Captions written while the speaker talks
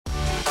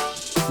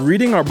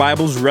Reading our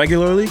Bibles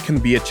regularly can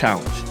be a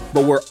challenge,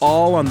 but we're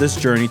all on this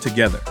journey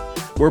together.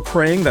 We're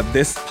praying that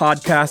this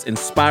podcast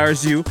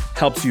inspires you,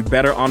 helps you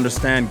better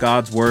understand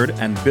God's Word,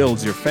 and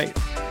builds your faith.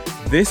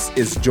 This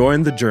is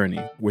Join the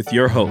Journey with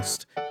your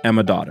host,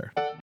 Emma Dotter.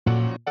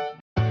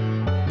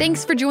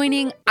 Thanks for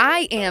joining.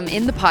 I am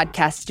in the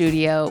podcast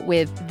studio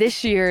with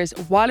this year's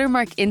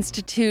Watermark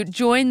Institute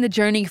Join the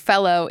Journey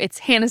Fellow. It's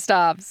Hannah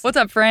Stobbs. What's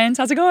up, friends?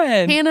 How's it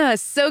going? Hannah,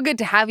 so good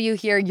to have you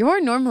here.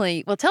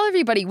 Tell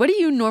everybody, what do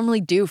you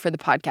normally do for the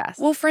podcast?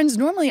 Well, friends,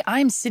 normally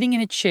I'm sitting in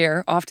a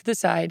chair off to the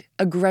side,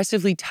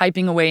 aggressively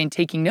typing away and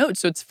taking notes.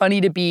 So it's funny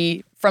to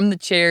be from the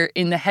chair,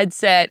 in the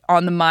headset,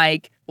 on the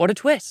mic. What a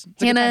twist.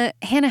 Hannah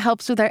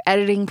helps with our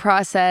editing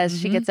process.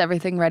 She gets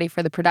everything ready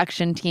for the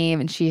production team,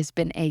 and she has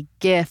been a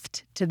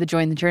gift to the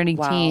Join the Journey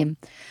team.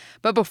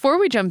 But before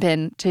we jump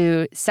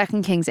into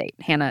 2 Kings 8,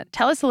 Hannah,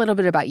 tell us a little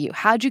bit about you.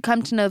 How'd you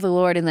come to know the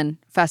Lord? And then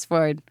fast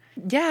forward.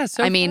 Yeah,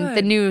 so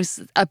the news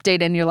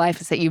update in your life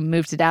is that you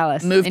moved to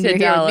Dallas. Moved to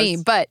Dallas. Here with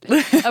me.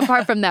 But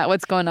apart from that,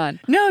 what's going on?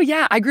 No,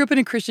 yeah, I grew up in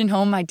a Christian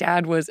home. My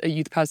dad was a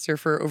youth pastor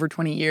for over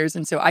 20 years.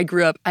 And so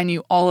I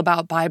knew all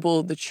about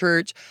Bible, the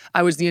church.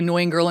 I was the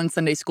annoying girl in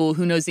Sunday school.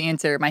 Who knows the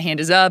answer? My hand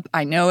is up.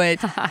 I know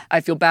it.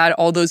 I feel bad.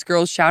 All those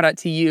girls, shout out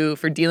to you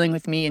for dealing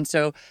with me. And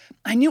so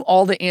I knew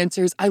all the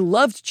answers. I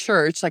loved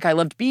church. I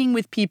loved being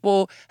with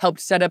people,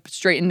 helped set up,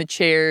 straighten the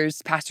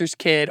chairs, pastor's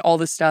kid, all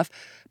this stuff.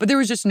 But there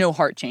was just no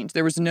heart change.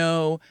 There was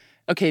no,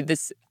 okay,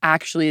 this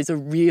actually is a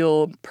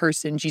real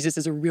person. Jesus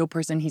is a real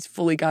person. He's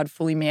fully God,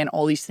 fully man,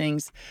 all these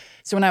things.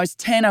 So when I was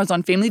 10, I was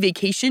on family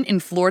vacation in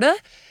Florida,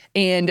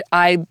 and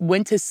I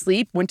went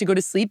to go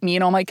to sleep, me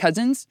and all my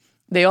cousins.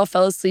 They all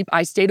fell asleep.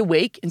 I stayed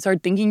awake and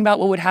started thinking about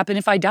what would happen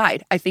if I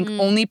died. I think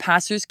only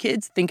pastors'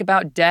 kids think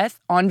about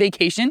death on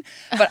vacation,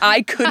 but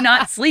I could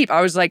not sleep.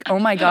 I was like, oh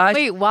my gosh.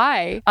 Wait,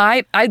 why?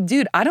 I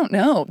don't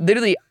know.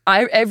 Literally,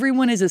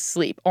 everyone is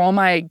asleep. All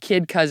my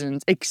kid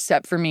cousins,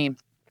 except for me.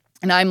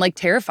 And I'm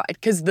terrified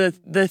because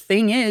the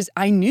thing is,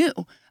 I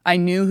knew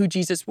who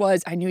Jesus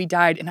was. I knew he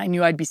died, and I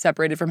knew I'd be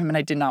separated from him, and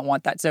I did not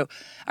want that. So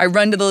I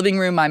run to the living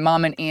room. My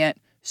mom and aunt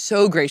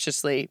so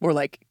graciously were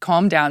like,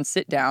 calm down,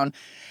 sit down,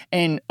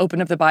 and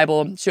opened up the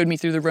Bible, showed me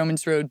through the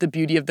Romans road the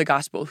beauty of the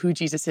gospel, who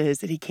Jesus is,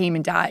 that he came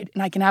and died,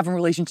 and I can have a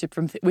relationship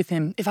with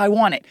him if I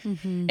want it.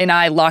 And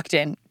I locked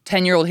in.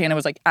 10-year-old Hannah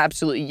was like,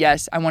 absolutely,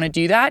 yes, I want to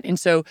do that. And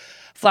so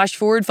flash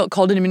forward, felt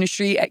called into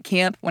ministry at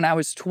camp when I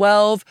was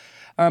 12,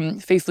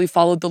 faithfully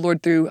followed the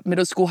Lord through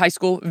middle school, high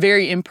school,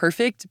 very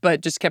imperfect,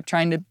 but just kept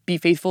trying to be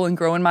faithful and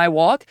grow in my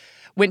walk.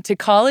 Went to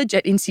college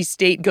at NC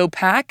State, go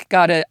Pack,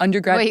 got an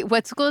undergrad. Wait,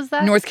 what school is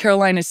that? North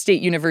Carolina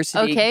State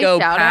University. Okay, go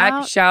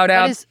Pack, shout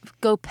out. What is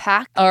Go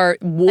Pack? Or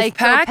Wolf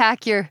Pack.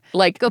 Pack your bags.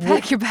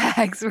 We're pack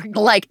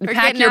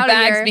your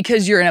bags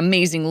because you're an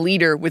amazing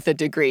leader with a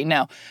degree.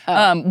 No,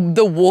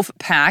 the Wolf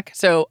Pack.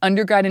 So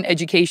undergrad in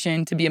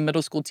education to be a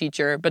middle school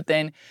teacher, but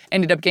then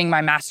ended up getting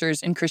my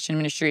master's in Christian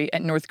ministry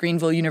at North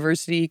Greenville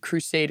University,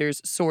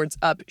 Crusaders, swords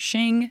up,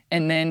 shing.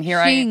 And then here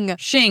I am.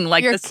 Shing,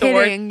 like you're the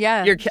sword. Kidding,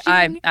 yeah.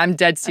 I'm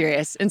dead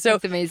serious. And so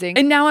that's amazing.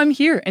 And now I'm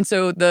here. And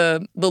so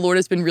the Lord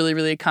has been really,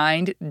 really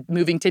kind.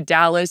 Moving to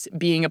Dallas,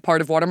 being a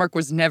part of Watermark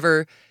was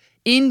never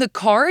in the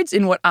cards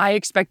in what I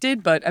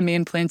expected, but a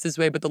man plans his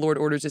way, but the Lord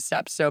orders his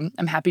steps. So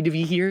I'm happy to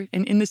be here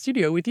and in the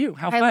studio with you.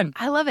 How fun.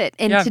 I love it.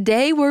 And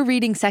today we're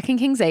reading 2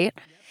 Kings 8.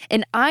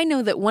 And I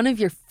know that one of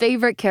your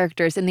favorite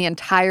characters in the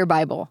entire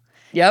Bible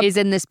is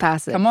in this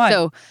passage. Come on.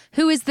 So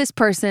who is this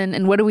person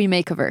and what do we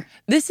make of her?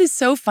 This is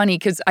so funny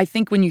because I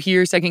think when you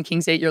hear 2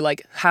 Kings 8, you're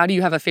like, how do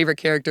you have a favorite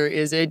character?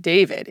 Is it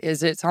David?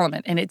 Is it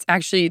Solomon? And it's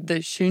actually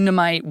the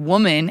Shunammite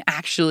woman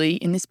actually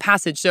in this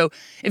passage. So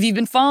if you've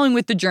been following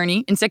with the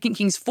journey, in 2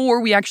 Kings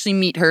 4, we actually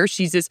meet her.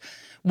 She's this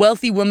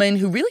wealthy woman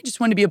who really just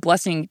wanted to be a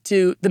blessing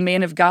to the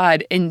man of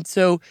God. And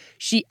so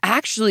she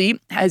actually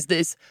has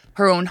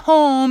her own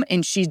home,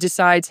 and she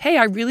decides, hey,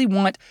 I really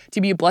want to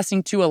be a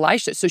blessing to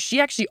Elisha. So she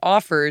actually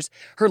offers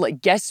her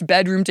guest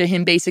bedroom to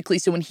him, basically.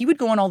 So when he would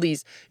go on all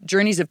these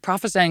journeys of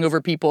prophesying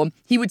over people,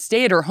 he would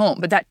stay at her home.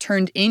 But that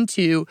turned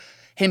into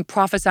him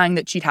prophesying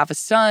that she'd have a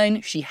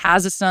son. She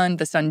has a son.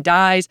 The son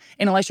dies,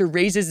 and Elisha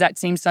raises that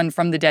same son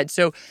from the dead.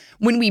 So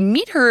when we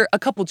meet her a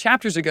couple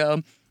chapters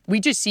ago, we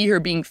just see her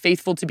being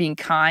faithful to being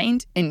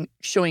kind and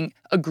showing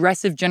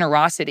aggressive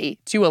generosity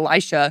to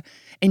Elisha.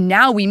 And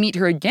now we meet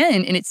her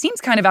again, and it seems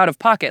kind of out of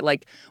pocket.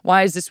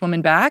 Why is this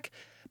woman back?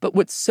 But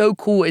what's so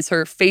cool is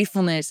her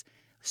faithfulness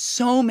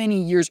so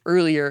many years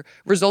earlier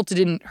resulted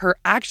in her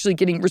actually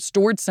getting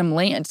restored some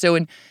land. So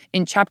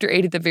in chapter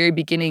 8 at the very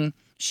beginning,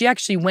 she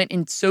actually went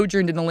and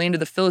sojourned in the land of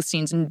the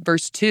Philistines in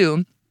verse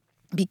 2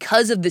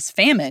 because of this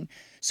famine.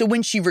 So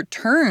when she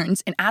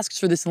returns and asks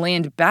for this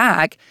land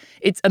back,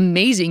 it's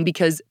amazing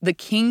because the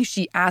king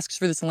she asks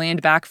for this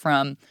land back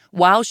from,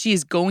 while she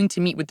is going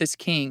to meet with this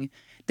king,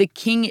 the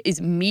king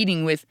is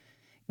meeting with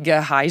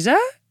Gehazi.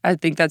 I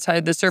think that's how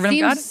the servant of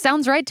God.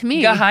 Sounds right to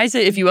me. Gehazi,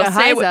 if you will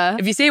say Gehazi.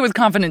 if you say it with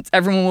confidence,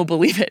 everyone will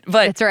believe it.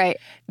 But That's right.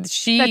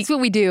 That's what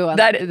we do on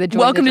the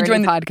welcome to Join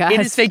join the podcast. It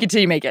is fake it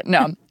till you make it.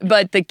 No,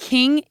 but the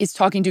king is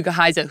talking to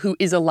Gehazi, who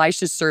is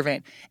Elisha's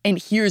servant, and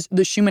hears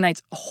the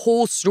Shumanite's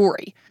whole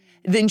story.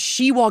 Then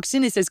she walks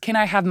in and says, "Can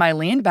I have my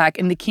land back?"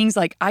 And the king's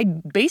like, "I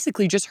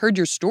basically just heard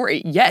your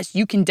story. Yes,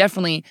 you can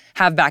definitely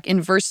have back." In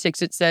verse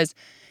 6, it says,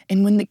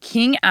 "And when the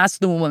king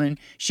asked the woman,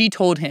 she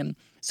told him.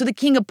 So the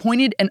king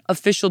appointed an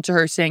official to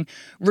her, saying,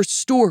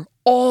 'Restore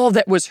all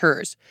that was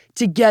hers,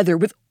 together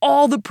with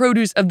all the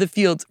produce of the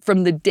fields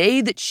from the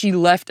day that she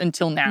left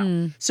until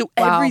now.'" So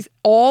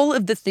all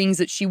of the things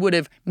that she would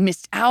have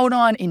missed out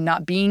on in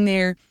not being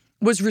there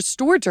was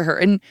restored to her.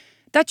 And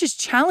that just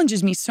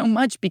challenges me so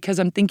much, because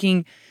I'm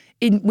thinking,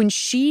 when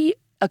she,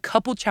 a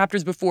couple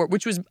chapters before,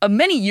 which was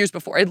many years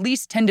before, at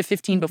least 10 to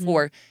 15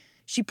 before,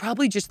 she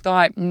probably just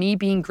thought, me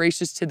being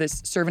gracious to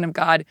this servant of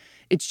God,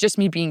 it's just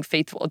me being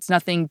faithful. It's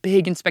nothing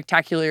big and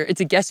spectacular.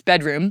 It's a guest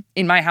bedroom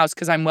in my house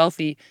because I'm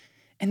wealthy.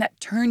 And that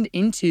turned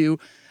into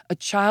a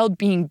child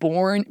being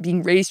born,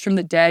 being raised from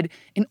the dead,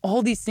 and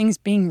all these things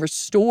being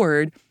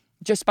restored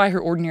just by her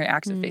ordinary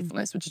acts of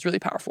faithfulness, which is really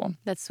powerful.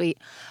 That's sweet.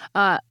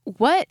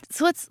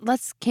 So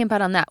let's camp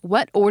out on that.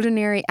 What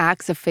ordinary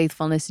acts of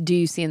faithfulness do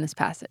you see in this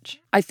passage?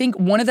 I think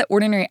one of the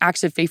ordinary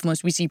acts of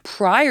faithfulness we see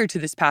prior to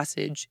this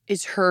passage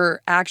is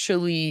her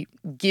actually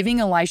giving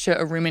Elisha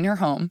a room in her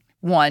home,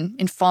 one,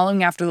 and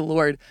following after the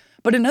Lord.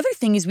 But another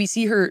thing is we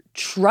see her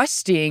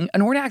trusting,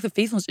 an ordinary act of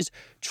faithfulness is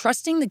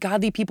trusting the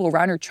godly people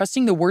around her,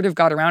 trusting the word of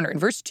God around her. In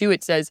verse 2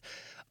 it says,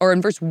 or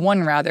in verse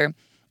 1 rather,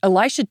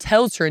 Elisha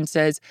tells her and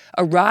says,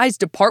 "Arise,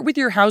 depart with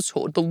your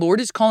household. The Lord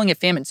is calling a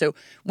famine." So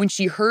when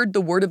she heard the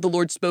word of the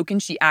Lord spoken,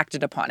 she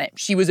acted upon it.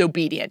 She was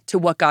obedient to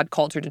what God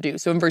called her to do.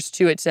 So in verse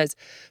 2, it says,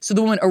 "So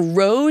the woman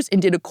arose and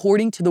did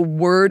according to the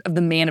word of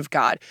the man of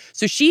God."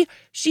 So she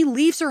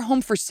leaves her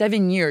home for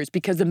 7 years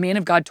because the man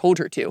of God told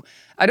her to.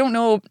 I don't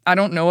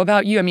know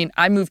about you. I mean,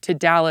 I moved to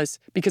Dallas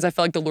because I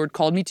felt like the Lord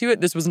called me to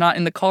it. This was not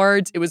in the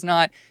cards. It was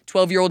not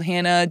 12-year-old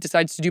Hannah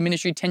decides to do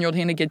ministry. 10-year-old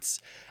Hannah gets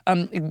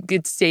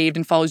saved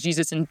and follows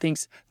Jesus and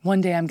thinks,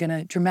 one day I'm going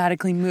to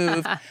dramatically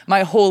move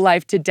my whole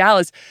life to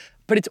Dallas.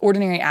 But it's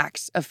ordinary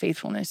acts of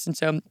faithfulness. And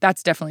so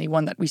that's definitely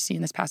one that we see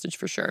in this passage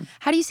for sure.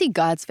 How do you see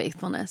God's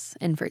faithfulness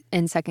in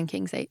 2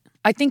 Kings 8?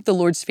 I think the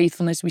Lord's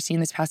faithfulness we see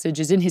in this passage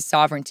is in his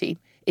sovereignty.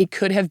 It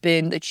could have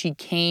been that she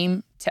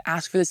came to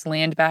ask for this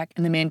land back,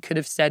 and the king could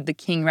have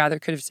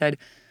said,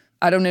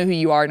 "I don't know who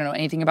you are. I don't know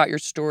anything about your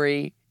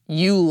story.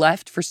 You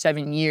left for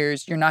 7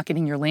 years. You're not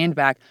getting your land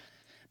back."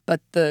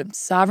 But the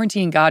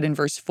sovereignty in God in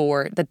verse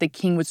 4, that the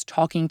king was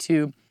talking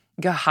to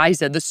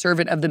Gehazi, the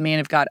servant of the man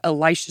of God,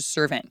 Elisha's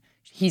servant.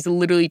 He's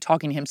literally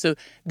talking to him. So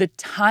the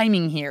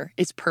timing here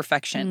is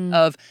perfection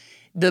of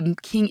the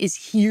king is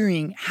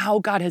hearing how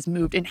God has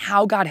moved and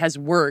how God has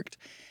worked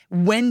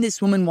when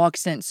this woman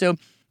walks in. So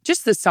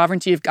just the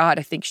sovereignty of God,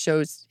 I think,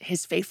 shows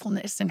his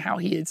faithfulness and how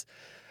he has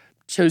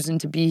chosen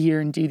to be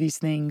here and do these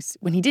things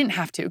when he didn't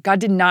have to. God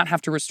did not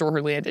have to restore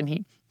her land, and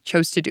he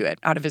chose to do it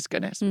out of his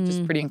goodness, which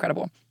is pretty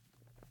incredible.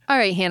 All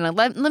right, Hannah,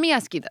 let me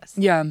ask you this.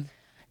 Yeah.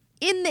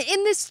 In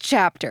this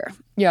chapter,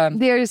 Yeah.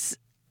 there's,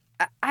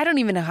 I don't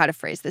even know how to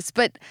phrase this,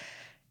 but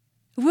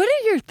what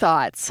are your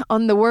thoughts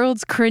on the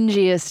world's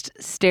cringiest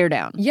stare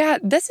down? Yeah,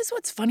 this is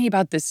what's funny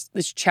about this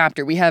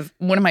chapter. We have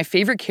one of my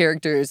favorite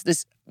characters,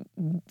 this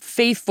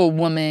faithful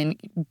woman,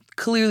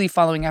 clearly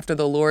following after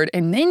the Lord.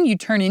 And then you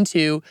turn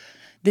into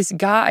this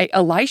guy,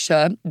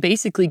 Elisha,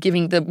 basically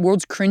giving the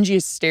world's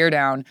cringiest stare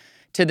down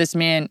to this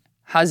man,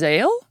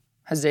 Hazael?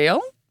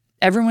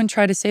 Everyone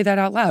try to say that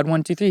out loud.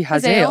 1, 2, 3.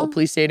 Hazael.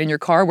 Please say it in your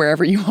car,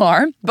 wherever you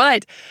are.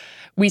 But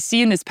we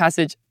see in this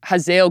passage,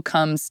 Hazael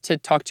comes to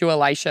talk to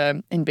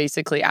Elisha and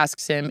basically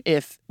asks him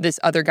if this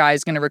other guy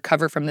is going to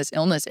recover from this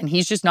illness, and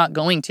he's just not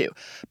going to.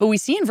 But we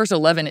see in verse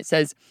 11, it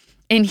says,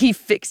 "And he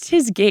fixed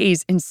his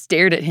gaze and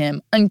stared at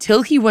him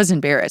until he was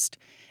embarrassed,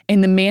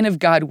 and the man of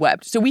God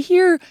wept." So we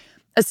hear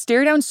a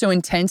stare down so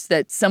intense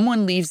that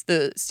someone leaves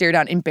the stare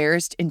down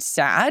embarrassed and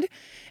sad.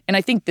 And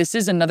I think this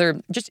is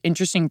another just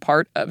interesting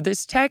part of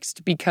this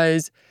text,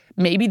 because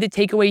maybe the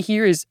takeaway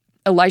here is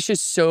Elisha's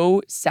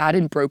so sad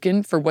and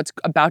broken for what's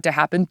about to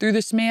happen through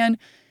this man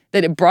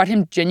that it brought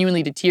him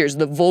genuinely to tears.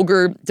 The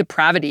vulgar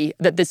depravity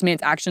that this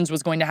man's actions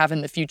was going to have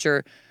in the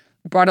future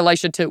brought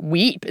Elisha to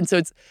weep. And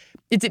so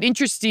it's an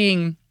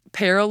interesting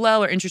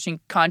parallel or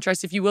interesting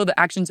contrast, if you will. The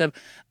actions of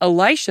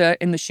Elisha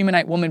and the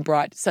Shunammite woman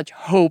brought such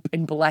hope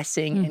and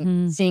blessing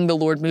and seeing the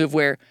Lord move,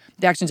 where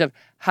the actions of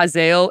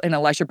Hazael and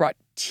Elisha brought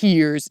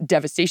tears,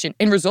 devastation,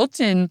 and results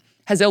in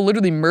Hazael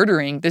literally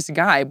murdering this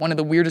guy, one of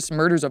the weirdest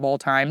murders of all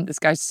time. This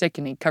guy's sick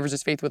and he covers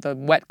his face with a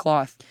wet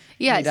cloth.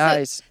 Yeah, he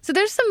dies. So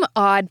there's some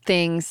odd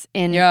things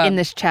in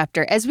this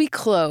chapter. As we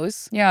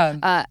close,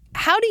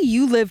 how do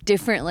you live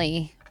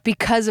differently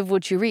because of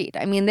what you read?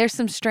 I mean, there's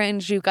some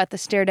strange, you've got the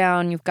stare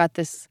down, you've got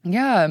this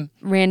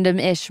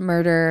random-ish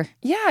murder.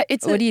 Yeah.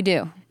 What do you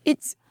do?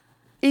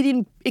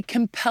 It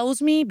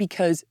compels me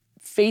because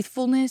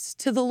faithfulness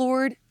to the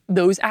Lord,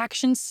 those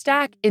actions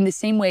stack in the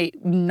same way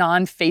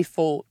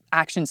non-faithful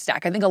action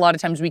stack. I think a lot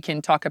of times we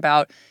can talk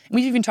about, and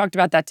we've even talked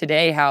about that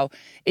today, how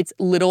it's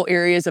little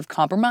areas of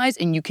compromise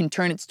and you can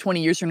turn it's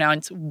 20 years from now and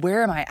it's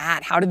where am I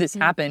at? How did this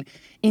happen?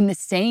 In the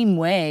same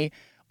way,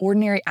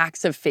 ordinary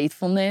acts of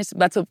faithfulness,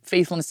 that's what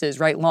faithfulness is,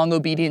 right? Long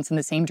obedience in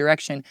the same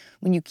direction.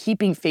 When you keep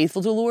being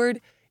faithful to the Lord,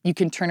 you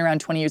can turn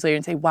around 20 years later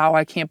and say, wow,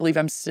 I can't believe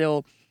I'm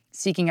still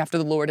seeking after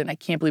the Lord and I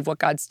can't believe what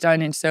God's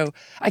done. And so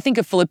I think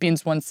of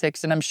Philippians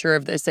 1:6, and I'm sure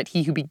of this, that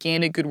he who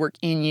began a good work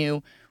in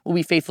you will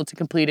be faithful to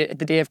complete it at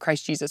the day of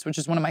Christ Jesus, which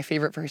is one of my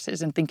favorite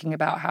verses, and thinking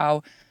about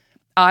how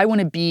I want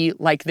to be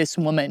like this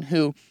woman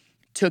who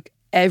took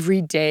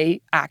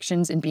everyday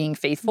actions in being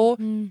faithful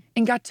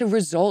and got to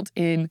result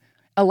in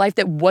a life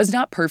that was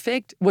not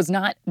perfect, was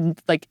not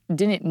like,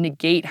 didn't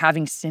negate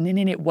having sin in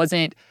it. It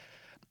wasn't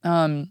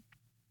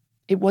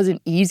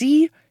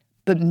easy,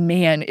 but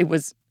man, it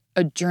was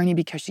a journey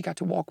because she got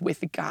to walk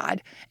with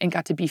God and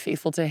got to be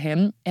faithful to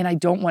him. And I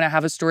don't want to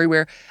have a story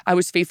where I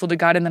was faithful to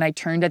God and then I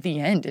turned at the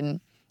end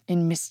and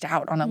missed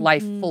out on a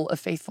life full of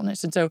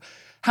faithfulness. And so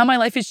how my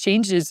life has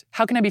changed is,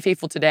 how can I be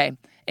faithful today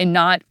and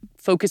not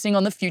focusing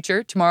on the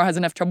future? Tomorrow has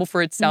enough trouble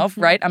for itself,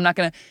 right? I'm not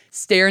going to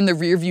stare in the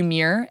rearview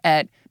mirror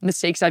at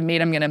mistakes I've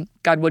made. I'm going to,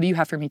 God, what do you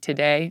have for me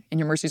today? And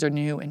your mercies are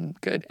new and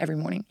good every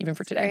morning, even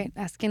for today. Right.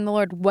 Asking the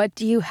Lord, what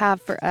do you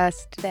have for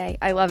us today?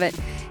 I love it.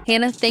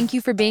 Hannah, thank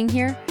you for being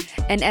here.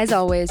 And as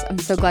always, I'm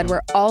so glad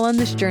we're all on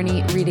this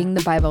journey reading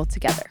the Bible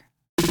together.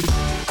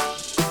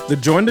 The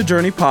Join the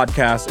Journey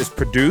podcast is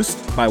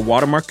produced by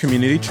Watermark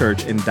Community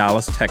Church in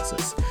Dallas,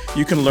 Texas.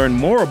 You can learn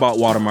more about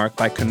Watermark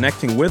by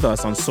connecting with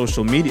us on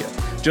social media.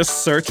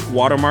 Just search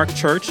Watermark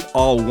Church,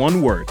 all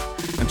one word.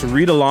 And to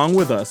read along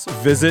with us,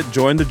 visit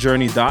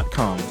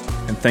jointhejourney.com.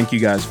 And thank you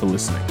guys for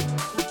listening.